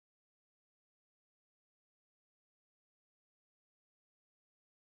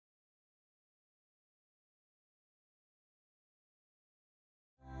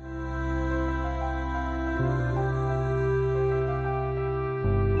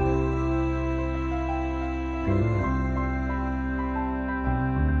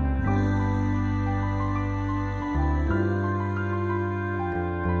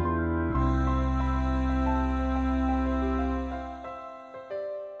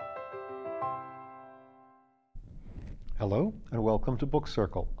Hello and welcome to Book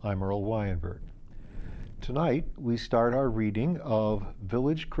Circle. I'm Earl Wajenberg. Tonight we start our reading of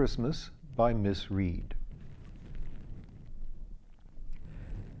Village Christmas by Miss Reed.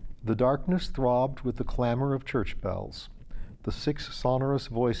 The darkness throbbed with the clamor of church bells. The 6 sonorous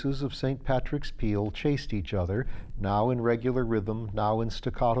voices of St. Patrick's peal chased each other, now in regular rhythm, now in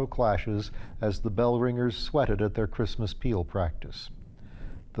staccato clashes, as the bell ringers sweated at their Christmas peal practice.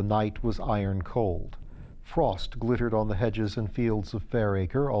 The night was iron cold. Frost glittered on the hedges and fields of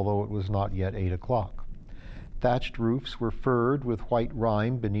Fairacre, although it was not yet 8 o'clock. Thatched roofs were furred with white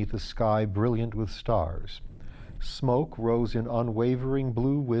rime beneath a sky brilliant with stars. Smoke rose in unwavering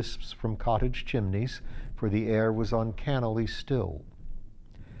blue wisps from cottage chimneys, for the air was uncannily still.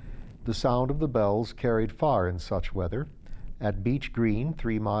 The sound of the bells carried far in such weather. At Beech Green,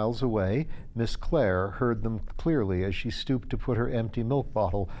 3 miles away, Miss Clare heard them clearly as she stooped to put her empty milk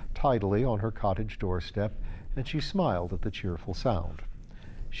bottle tidily on her cottage doorstep, and she smiled at the cheerful sound.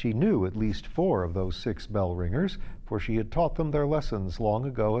 She knew at least 4 of those 6 bell ringers, for she had taught them their lessons long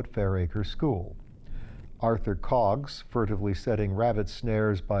ago at Fairacre School. Arthur Coggs, furtively setting rabbit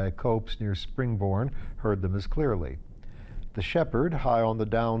snares by a copse near Springbourne, heard them as clearly. The shepherd, high on the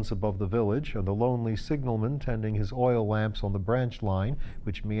downs above the village, and the lonely signalman tending his oil lamps on the branch line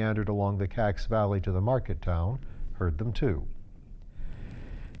which meandered along the Cax Valley to the market town, heard them too.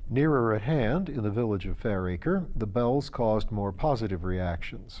 Nearer at hand, in the village of Fairacre, the bells caused more positive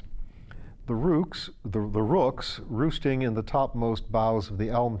reactions. The rooks, roosting in the topmost boughs of the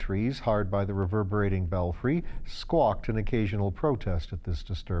elm trees hard by the reverberating belfry, squawked an occasional protest at this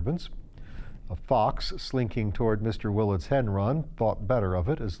disturbance. A fox, slinking toward Mr. Willet's hen run, thought better of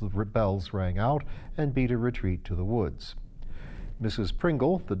it as the bells rang out and beat a retreat to the woods. Mrs.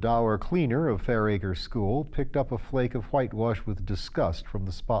 Pringle, the dour cleaner of Fairacre School, picked up a flake of whitewash with disgust from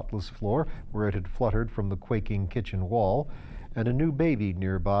the spotless floor where it had fluttered from the quaking kitchen wall, and a new baby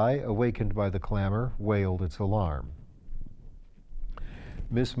nearby, awakened by the clamor, wailed its alarm.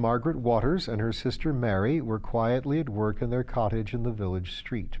 Miss Margaret Waters and her sister Mary were quietly at work in their cottage in the village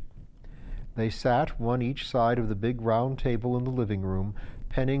street. They sat, one each side of the big round table in the living room,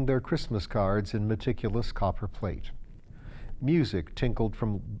 penning their Christmas cards in meticulous copper plate. Music tinkled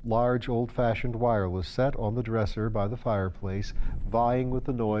from large old-fashioned wireless set on the dresser by the fireplace, vying with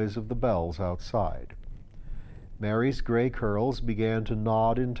the noise of the bells outside. Mary's gray curls began to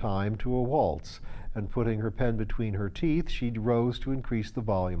nod in time to a waltz, and putting her pen between her teeth, she rose to increase the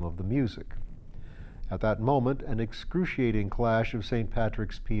volume of the music. At that moment, an excruciating clash of St.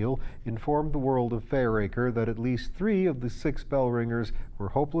 Patrick's peal informed the world of Fairacre that at least 3 of the 6 bell ringers were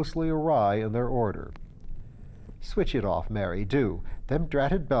hopelessly awry in their order. "Switch it off, Mary, do. Them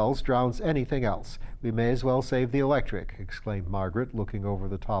dratted bells drowns anything else. We may as well save the electric," exclaimed Margaret, looking over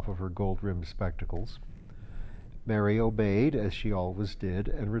the top of her gold-rimmed spectacles. Mary obeyed, as she always did,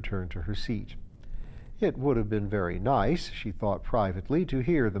 and returned to her seat. It would have been very nice, she thought privately, to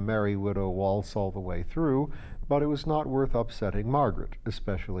hear the Merry Widow waltz all the way through, but it was not worth upsetting Margaret,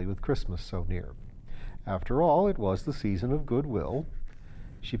 especially with Christmas so near. After all, it was the season of goodwill.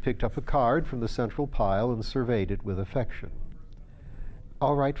 She picked up a card from the central pile and surveyed it with affection.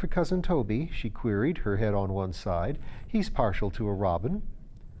 "All right for Cousin Toby?" she queried, her head on one side. "He's partial to a robin."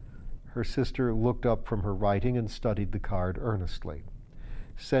 Her sister looked up from her writing and studied the card earnestly.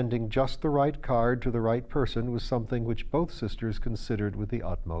 Sending just the right card to the right person was something which both sisters considered with the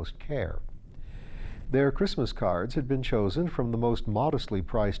utmost care. Their Christmas cards had been chosen from the most modestly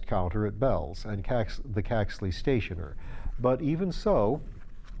priced counter at Bell's and the Caxley stationer, but even so,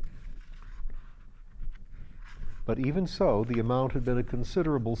 the amount had been a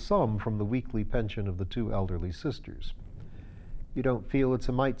considerable sum from the weekly pension of the 2 elderly sisters. "You don't feel it's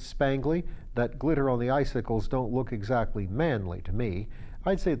a mite spangly? That glitter on the icicles don't look exactly manly to me.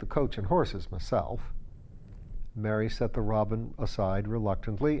 I'd say the coach and horses myself." Mary set the robin aside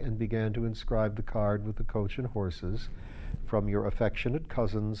reluctantly and began to inscribe the card with the coach and horses, "From your affectionate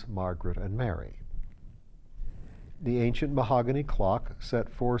cousins, Margaret and Mary." The ancient mahogany clock, set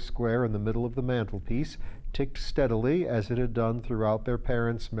 4 square in the middle of the mantelpiece, ticked steadily as it had done throughout their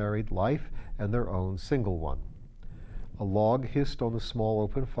parents' married life and their own single one. A log hissed on the small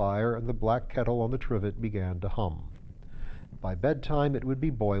open fire, and the black kettle on the trivet began to hum. By bedtime it would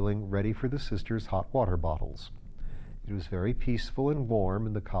be boiling, ready for the sisters' hot water bottles. It was very peaceful and warm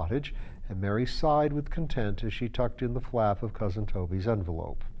in the cottage, and Mary sighed with content as she tucked in the flap of Cousin Toby's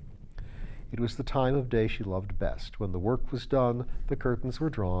envelope. It was the time of day she loved best, when the work was done, the curtains were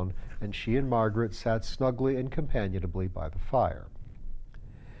drawn, and she and Margaret sat snugly and companionably by the fire.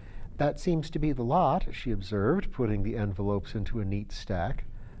 "That seems to be the lot," she observed, putting the envelopes into a neat stack.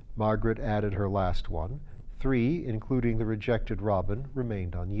 Margaret added her last one. 3, including the rejected robin,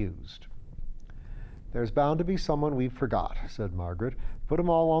 remained unused. "There's bound to be someone we've forgot," said Margaret. "Put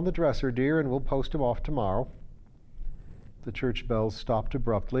 'em all on the dresser, dear, and we'll post 'em off tomorrow." The church bells stopped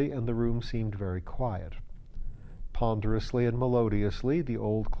abruptly, and the room seemed very quiet. Ponderously and melodiously, the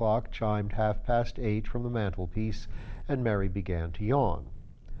old clock chimed 8:30 from the mantelpiece, and Mary began to yawn.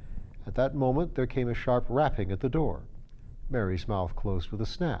 At that moment there came a sharp rapping at the door. Mary's mouth closed with a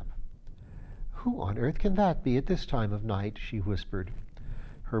snap. "Who on earth can that be at this time of night?" she whispered.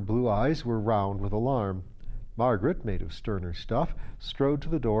 Her blue eyes were round with alarm. Margaret, made of sterner stuff, strode to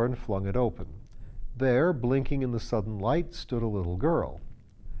the door and flung it open. There, blinking in the sudden light, stood a little girl.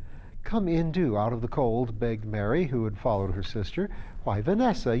 "Come in, do, out of the cold," begged Mary, who had followed her sister. "Why,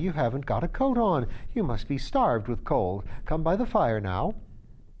 Vanessa, you haven't got a coat on. You must be starved with cold. Come by the fire now."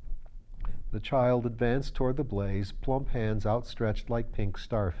 The child advanced toward the blaze, plump hands outstretched like pink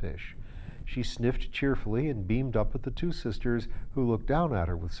starfish. She sniffed cheerfully and beamed up at the two sisters, who looked down at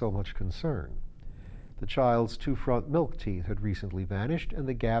her with so much concern. The child's two front milk teeth had recently vanished, and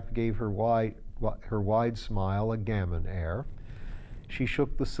the gap gave her wide smile a gammon air. She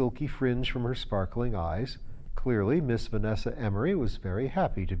shook the silky fringe from her sparkling eyes. Clearly, Miss Vanessa Emery was very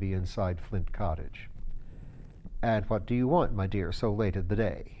happy to be inside Flint Cottage. "And what do you want, my dear, so late in the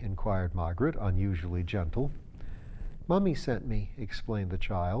day?" inquired Margaret, unusually gentle. "Mummy sent me," explained the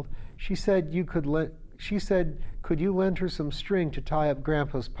child. She said, could you lend her some string to tie up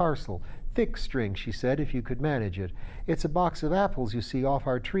Grandpa's parcel? Thick string, she said, if you could manage it. It's a box of apples, you see, off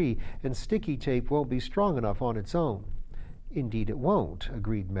our tree, and sticky tape won't be strong enough on its own." "Indeed it won't,"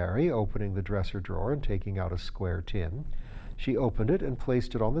 agreed Mary, opening the dresser drawer and taking out a square tin. She opened it and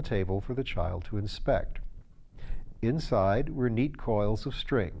placed it on the table for the child to inspect. Inside were neat coils of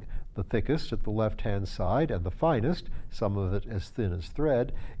string, the thickest at the left-hand side and the finest, some of it as thin as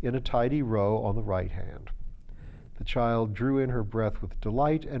thread, in a tidy row on the right hand. The child drew in her breath with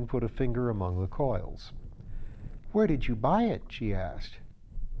delight and put a finger among the coils. "Where did you buy it?" she asked.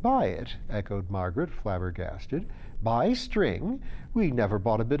 "Buy it?" echoed Margaret, flabbergasted. "Buy string? We never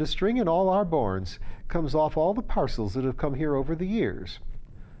bought a bit of string in all our borns. Comes off all the parcels that have come here over the years."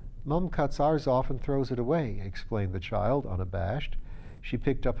 "Mum cuts ours off and throws it away," explained the child, unabashed. She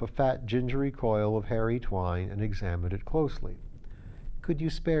picked up a fat, gingery coil of hairy twine and examined it closely. "Could you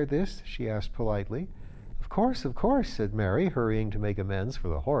spare this?" she asked politely. Of course," said Mary, hurrying to make amends for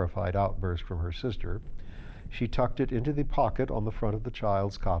the horrified outburst from her sister. She tucked it into the pocket on the front of the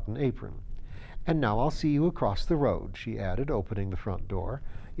child's cotton apron. "And now I'll see you across the road," she added, opening the front door.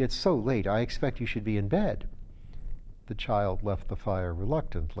 "It's so late, I expect you should be in bed." The child left the fire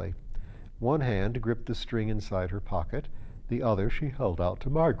reluctantly. One hand gripped the string inside her pocket. The other she held out to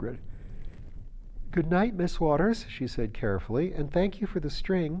Margaret. "Good night, Miss Waters," she said carefully, "and thank you for the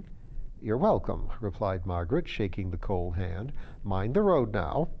string." "You're welcome," replied Margaret, shaking the cold hand. "Mind the road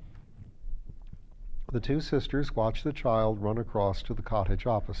now." The two sisters watched the child run across to the cottage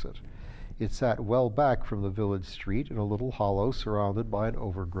opposite. It sat well back from the village street in a little hollow surrounded by an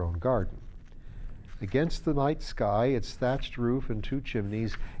overgrown garden. Against the night sky, its thatched roof and two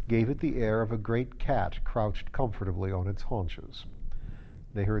chimneys gave it the air of a great cat crouched comfortably on its haunches.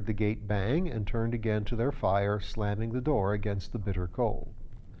 They heard the gate bang and turned again to their fire, slamming the door against the bitter cold.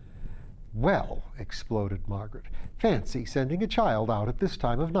 "Well," exploded Margaret, "fancy sending a child out at this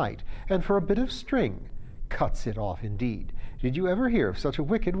time of night, and for a bit of string! Cuts it off, indeed. Did you ever hear of such a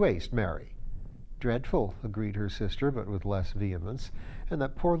wicked waste, Mary?" "Dreadful," agreed her sister, but with less vehemence. "And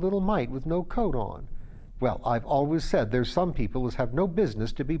that poor little mite with no coat on." "Well, I've always said there's some people as have no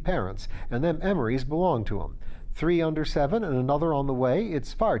business to be parents, and them Emerys belong to 'em. 3 under 7 and another on the way,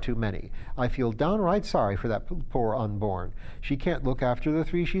 it's far too many. I feel downright sorry for that poor unborn. She can't look after the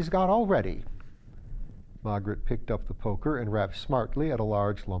 3 she's got already." Margaret picked up the poker and rapped smartly at a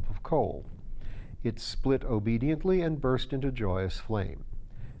large lump of coal. It split obediently and burst into joyous flame.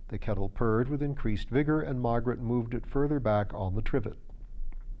 The kettle purred with increased vigor, and Margaret moved it further back on the trivet.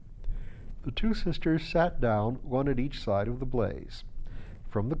 The two sisters sat down, one at each side of the blaze.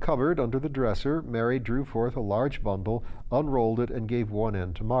 From the cupboard under the dresser, Mary drew forth a large bundle, unrolled it, and gave one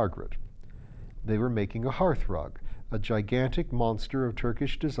end to Margaret. They were making a hearth rug, a gigantic monster of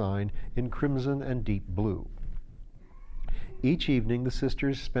Turkish design in crimson and deep blue. Each evening the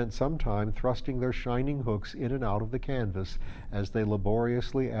sisters spent some time thrusting their shining hooks in and out of the canvas as they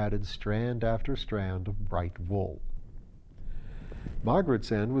laboriously added strand after strand of bright wool.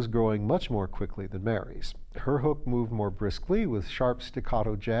 Margaret's end was growing much more quickly than Mary's. Her hook moved more briskly, with sharp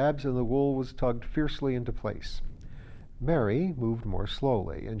staccato jabs, and the wool was tugged fiercely into place. Mary moved more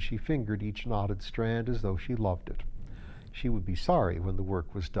slowly, and she fingered each knotted strand as though she loved it. She would be sorry when the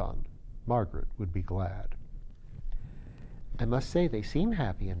work was done. Margaret would be glad. I must say they seem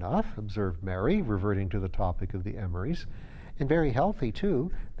happy enough, observed Mary, reverting to the topic of the Emorys. And very healthy,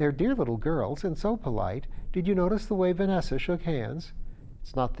 too. They're dear little girls, and so polite. Did you notice the way Vanessa shook hands?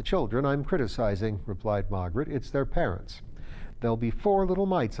 It's not the children I'm criticizing, replied Margaret. It's their parents. There'll be 4 little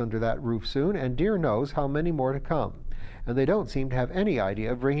mites under that roof soon, and dear knows how many more to come. And they don't seem to have any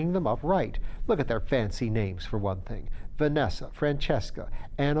idea of bringing them up right. Look at their fancy names, for one thing. Vanessa, Francesca,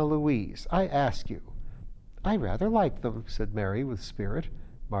 Anna Louise. I ask you. I rather like them, said Mary with spirit.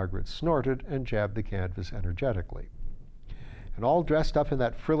 Margaret snorted and jabbed the canvas energetically. And all dressed up in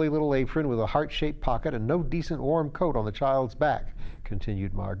that frilly little apron with a heart-shaped pocket and no decent warm coat on the child's back,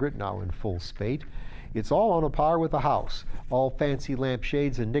 continued Margaret, now in full spate. It's all on a par with the house, all fancy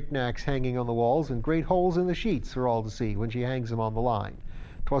lampshades and knickknacks hanging on the walls, and great holes in the sheets for all to see when she hangs them on the line.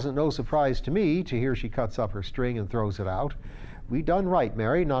 'Twasn't no surprise to me to hear she cuts up her string and throws it out. We done right,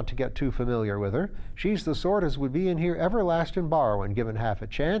 Mary, not to get too familiar with her. She's the sort as would be in here everlasting borrowing, given half a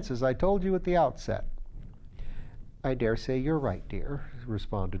chance, as I told you at the outset. I dare say you're right, dear,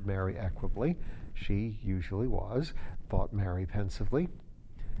 responded Mary equably. She usually was, thought Mary pensively.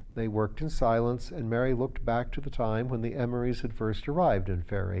 They worked in silence, and Mary looked back to the time when the Emorys had first arrived in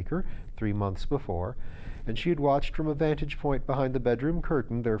Fairacre, 3 months before, and she had watched from a vantage point behind the bedroom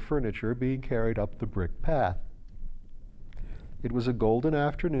curtain their furniture being carried up the brick path. It was a golden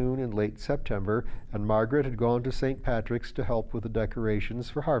afternoon in late September, and Margaret had gone to St. Patrick's to help with the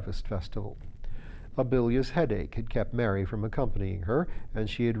decorations for Harvest Festival. A bilious headache had kept Mary from accompanying her, and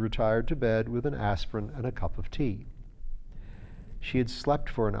she had retired to bed with an aspirin and a cup of tea. She had slept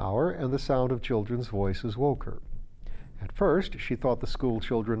for an hour, and the sound of children's voices woke her. At first, she thought the school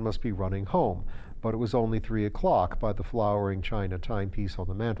children must be running home, but it was only 3 o'clock by the flowering china timepiece on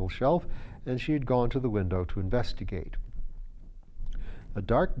the mantel shelf, and she had gone to the window to investigate. A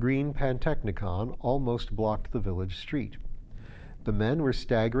dark green pantechnicon almost blocked the village street. The men were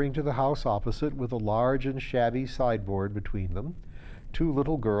staggering to the house opposite with a large and shabby sideboard between them. 2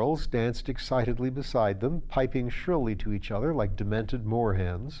 little girls danced excitedly beside them, piping shrilly to each other like demented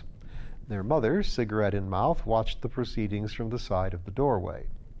moorhens. Their mother, cigarette in mouth, watched the proceedings from the side of the doorway.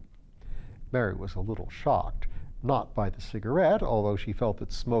 Mary was a little shocked, not by the cigarette, although she felt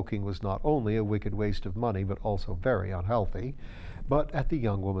that smoking was not only a wicked waste of money but also very unhealthy, but at the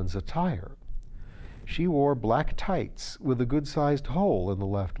young woman's attire. She wore black tights with a good-sized hole in the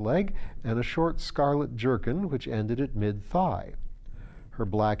left leg and a short scarlet jerkin which ended at mid-thigh. Her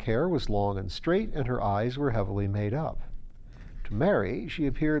black hair was long and straight, and her eyes were heavily made up. To Mary, she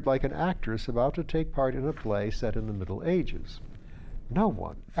appeared like an actress about to take part in a play set in the Middle Ages. No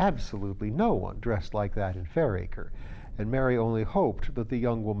one, absolutely no one, dressed like that in Fairacre, and Mary only hoped that the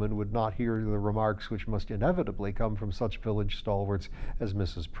young woman would not hear the remarks which must inevitably come from such village stalwarts as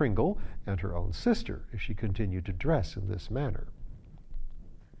Mrs. Pringle and her own sister if she continued to dress in this manner.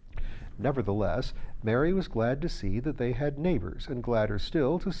 Nevertheless, Mary was glad to see that they had neighbors, and gladder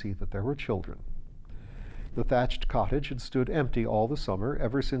still to see that there were children. The thatched cottage had stood empty all the summer,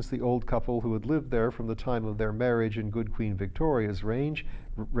 ever since the old couple who had lived there from the time of their marriage in good Queen Victoria's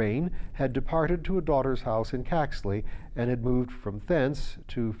reign had departed to a daughter's house in Caxley, and had moved from thence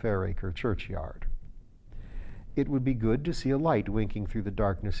to Fairacre churchyard. It would be good to see a light winking through the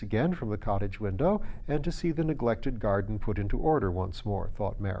darkness again from the cottage window, and to see the neglected garden put into order once more,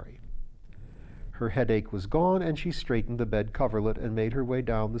 thought Mary. Her headache was gone, and she straightened the bed coverlet and made her way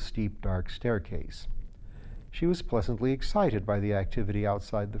down the steep, dark staircase. She was pleasantly excited by the activity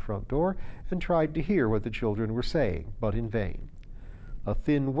outside the front door, and tried to hear what the children were saying, but in vain. A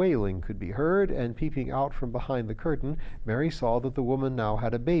thin wailing could be heard, and peeping out from behind the curtain, Mary saw that the woman now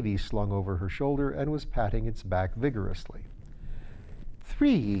had a baby slung over her shoulder and was patting its back vigorously.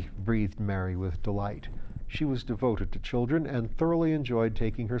 3, breathed Mary with delight. She was devoted to children, and thoroughly enjoyed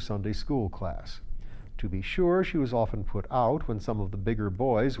taking her Sunday school class. To be sure, she was often put out when some of the bigger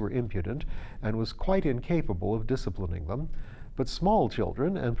boys were impudent, and was quite incapable of disciplining them, but small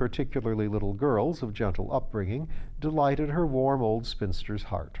children, and particularly little girls of gentle upbringing, delighted her warm old spinster's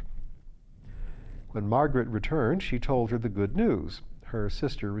heart. When Margaret returned, she told her the good news. Her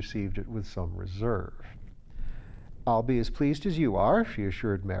sister received it with some reserve. "I'll be as pleased as you are," she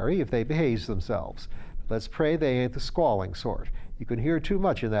assured Mary, "if they behaves themselves. Let's pray they ain't the squalling sort. You can hear too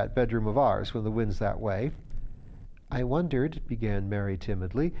much in that bedroom of ours when the wind's that way." "I wondered," began Mary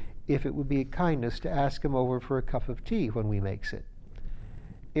timidly, "if it would be a kindness to ask 'em over for a cup of tea when we makes it."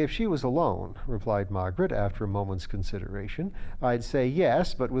 "If she was alone," replied Margaret after a moment's consideration, "I'd say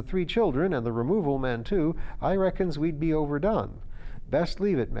yes, but with 3 children, and the removal men too, I reckons we'd be overdone. Best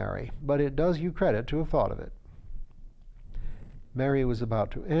leave it, Mary, but it does you credit to have thought of it." Mary was about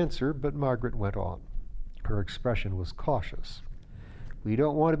to answer, but Margaret went on. Her expression was cautious. "We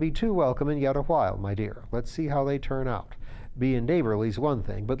don't want to be too welcoming yet a while, my dear. Let's see how they turn out. Being neighborly's one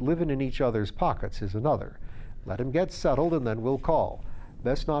thing, but living in each other's pockets is another. Let 'em get settled, and then we'll call.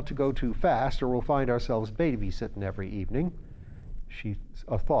 Best not to go too fast, or we'll find ourselves babysitting every evening."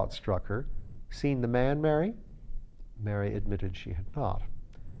 A thought struck her. "Seen the man, Mary?" Mary admitted she had not.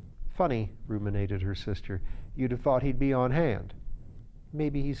 "Funny," ruminated her sister. "You'd have thought he'd be on hand."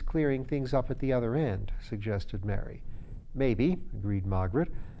 "Maybe he's clearing things up at the other end," suggested Mary. "Maybe," agreed Margaret.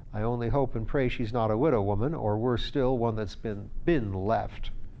 "I only hope and pray she's not a widow woman, or worse still, one that's been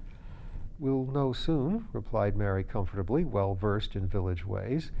left." "We'll know soon," replied Mary comfortably, well versed in village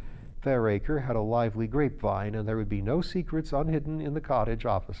ways. Fairacre had a lively grapevine, and there would be no secrets unhidden in the cottage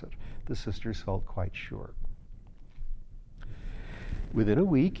opposite. The sisters felt quite sure. Within a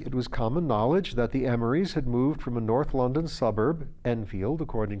week, it was common knowledge that the Emerys had moved from a North London suburb, Enfield,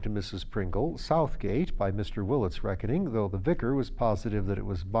 according to Mrs. Pringle, Southgate, by Mr. Willett's reckoning, though the vicar was positive that it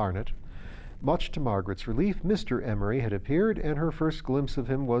was Barnet. Much to Margaret's relief, Mr. Emery had appeared, and her first glimpse of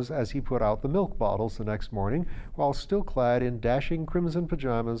him was as he put out the milk bottles the next morning, while still clad in dashing crimson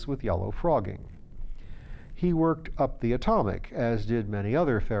pajamas with yellow frogging. He worked up the Atomic, as did many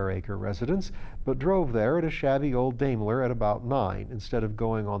other Fairacre residents, but drove there in a shabby old Daimler at about 9, instead of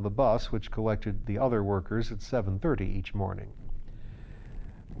going on the bus which collected the other workers at 7:30 each morning.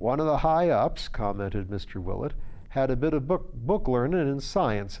 "One of the high-ups," commented Mr. Willett, "had a bit of book learning in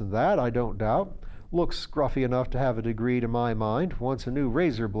science and that, I don't doubt. Looks scruffy enough to have a degree to my mind. Wants a new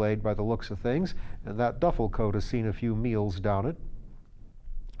razor blade by the looks of things, and that duffel coat has seen a few meals down it."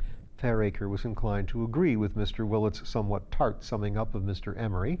 Fairacre was inclined to agree with Mr. Willett's somewhat tart summing up of Mr.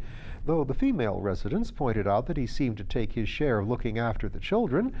 Emery, though the female residents pointed out that he seemed to take his share of looking after the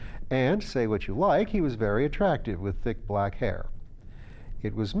children, and, say what you like, he was very attractive with thick black hair.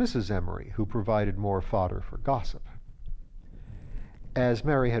 It was Mrs. Emery who provided more fodder for gossip. As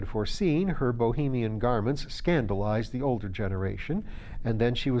Mary had foreseen, her bohemian garments scandalized the older generation, and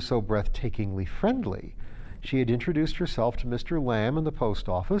then she was so breathtakingly friendly. She had introduced herself to Mr. Lamb in the post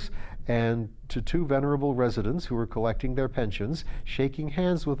office and to 2 venerable residents who were collecting their pensions, shaking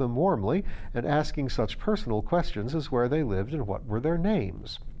hands with them warmly and asking such personal questions as where they lived and what were their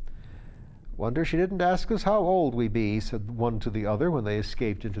names. "Wonder she didn't ask us how old we be," said one to the other when they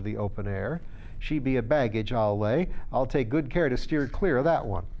escaped into the open air. "She be a baggage, I'll lay. I'll take good care to steer clear of that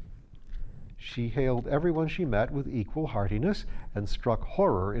one." She hailed everyone she met with equal heartiness, and struck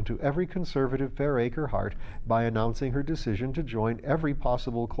horror into every conservative Fairacre heart by announcing her decision to join every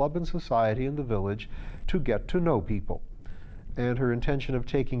possible club and society in the village to get to know people, and her intention of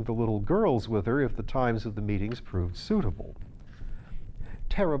taking the little girls with her if the times of the meetings proved suitable.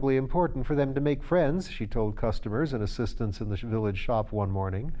 "Terribly important for them to make friends," she told customers and assistants in the village shop one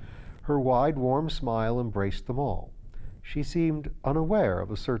morning. Her wide, warm smile embraced them all. She seemed unaware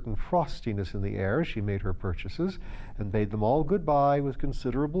of a certain frostiness in the air as she made her purchases, and bade them all good-bye with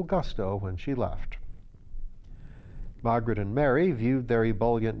considerable gusto when she left. Margaret and Mary viewed their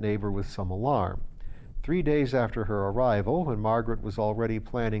ebullient neighbor with some alarm. 3 days after her arrival, when Margaret was already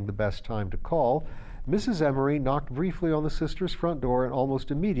planning the best time to call, Mrs. Emery knocked briefly on the sisters' front door and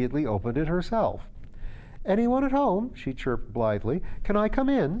almost immediately opened it herself. "Anyone at home?" she chirped blithely. "Can I come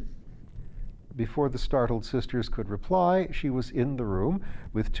in?" Before the startled sisters could reply, she was in the room,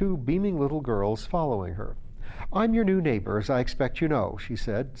 with 2 beaming little girls following her. "I'm your new neighbor, as I expect you know," she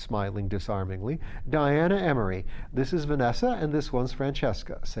said, smiling disarmingly. "Diana Emery. This is Vanessa, and this one's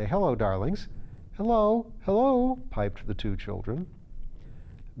Francesca. Say hello, darlings." "Hello, hello," piped the 2 children.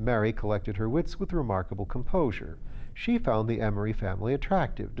 Mary collected her wits with remarkable composure. She found the Emery family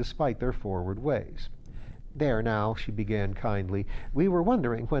attractive, despite their forward ways. "There now," she began kindly, "we were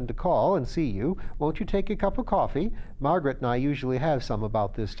wondering when to call and see you. Won't you take a cup of coffee? Margaret and I usually have some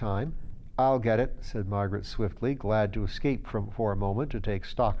about this time." "I'll get it," said Margaret swiftly, glad to escape for a moment to take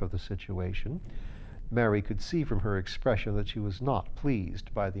stock of the situation. Mary could see from her expression that she was not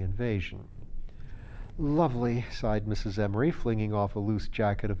pleased by the invasion. "Lovely," sighed Mrs. Emery, flinging off a loose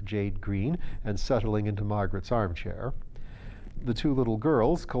jacket of jade green and settling into Margaret's armchair. The 2 little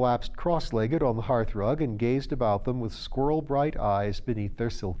girls collapsed cross-legged on the hearthrug and gazed about them with squirrel-bright eyes beneath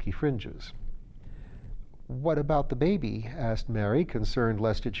their silky fringes. "What about the baby?" asked Mary, concerned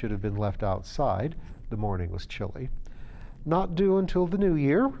lest it should have been left outside. The morning was chilly. "Not due until the new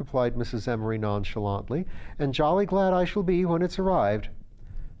year," replied Mrs. Emery nonchalantly, "and jolly glad I shall be when it's arrived."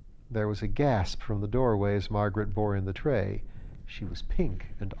 There was a gasp from the doorway as Margaret bore in the tray. She was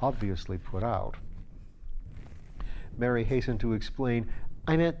pink and obviously put out. Mary hastened to explain,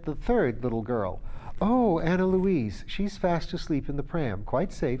 "I meant the 3rd little girl." "Oh, Anna Louise. She's fast asleep in the pram.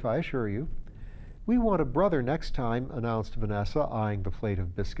 Quite safe, I assure you." "We want a brother next time," announced Vanessa, eyeing the plate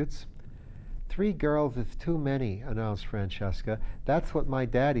of biscuits. "3 girls is too many," announced Francesca. "That's what my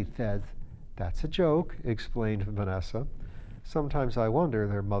daddy says." "That's a joke," explained Vanessa. "Sometimes I wonder,"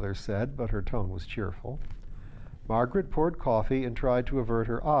 their mother said, but her tone was cheerful. Margaret poured coffee and tried to avert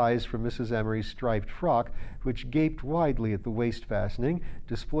her eyes from Mrs. Emery's striped frock, which gaped widely at the waist fastening,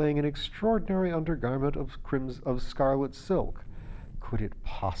 displaying an extraordinary undergarment of scarlet silk. Could it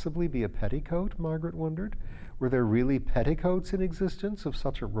possibly be a petticoat, Margaret wondered? Were there really petticoats in existence of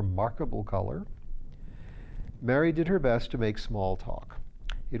such a remarkable color? Mary did her best to make small talk.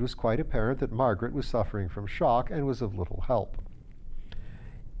 It was quite apparent that Margaret was suffering from shock and was of little help.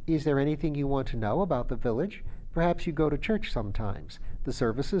 "Is there anything you want to know about the village? Perhaps you go to church sometimes. The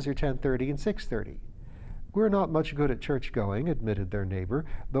services are 10:30 and 6:30. "We're not much good at church going," admitted their neighbor,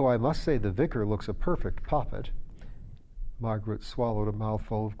 "though I must say the vicar looks a perfect poppet." Margaret swallowed a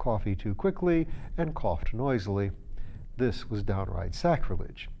mouthful of coffee too quickly and coughed noisily. This was downright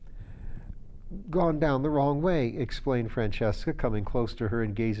sacrilege. "Gone down the wrong way," explained Francesca, coming close to her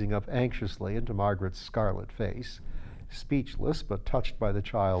and gazing up anxiously into Margaret's scarlet face. Speechless, but touched by the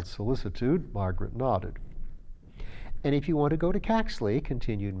child's solicitude, Margaret nodded. "And if you want to go to Caxley,"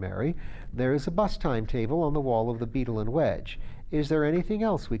 continued Mary, "there is a bus timetable on the wall of the Beetle and Wedge. Is there anything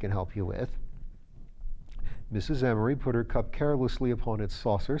else we can help you with?" Mrs. Emery put her cup carelessly upon its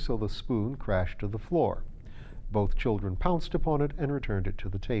saucer so the spoon crashed to the floor. Both children pounced upon it and returned it to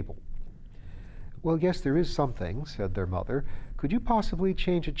the table. "Well, yes, there is something," said their mother. "Could you possibly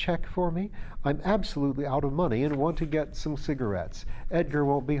change a check for me? I'm absolutely out of money and want to get some cigarettes. Edgar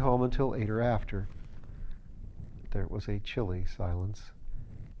won't be home until 8 or after." There was a chilly silence.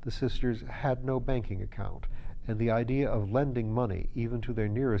 The sisters had no banking account, and the idea of lending money, even to their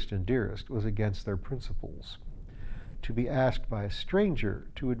nearest and dearest, was against their principles. To be asked by a stranger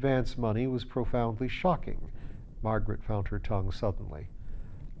to advance money was profoundly shocking. Margaret found her tongue suddenly.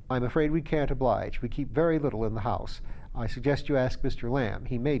 "I'm afraid we can't oblige. We keep very little in the house. I suggest you ask Mr. Lamb.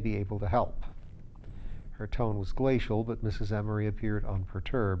 He may be able to help." Her tone was glacial, but Mrs. Emery appeared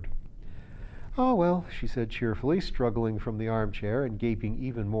unperturbed. "Oh, well," she said cheerfully, struggling from the armchair and gaping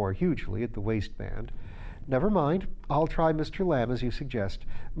even more hugely at the waistband. "Never mind. I'll try Mr. Lamb as you suggest.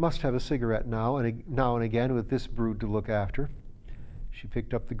 Must have a cigarette now and again with this brood to look after." She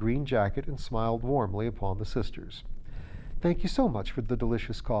picked up the green jacket and smiled warmly upon the sisters. "Thank you so much for the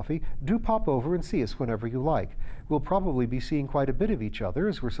delicious coffee. Do pop over and see us whenever you like. We'll probably be seeing quite a bit of each other,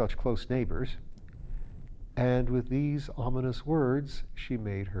 as we're such close neighbors." And with these ominous words, she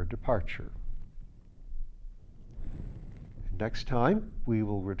made her departure. Next time, we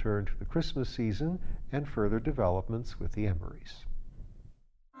will return to the Christmas season and further developments with the Emerys.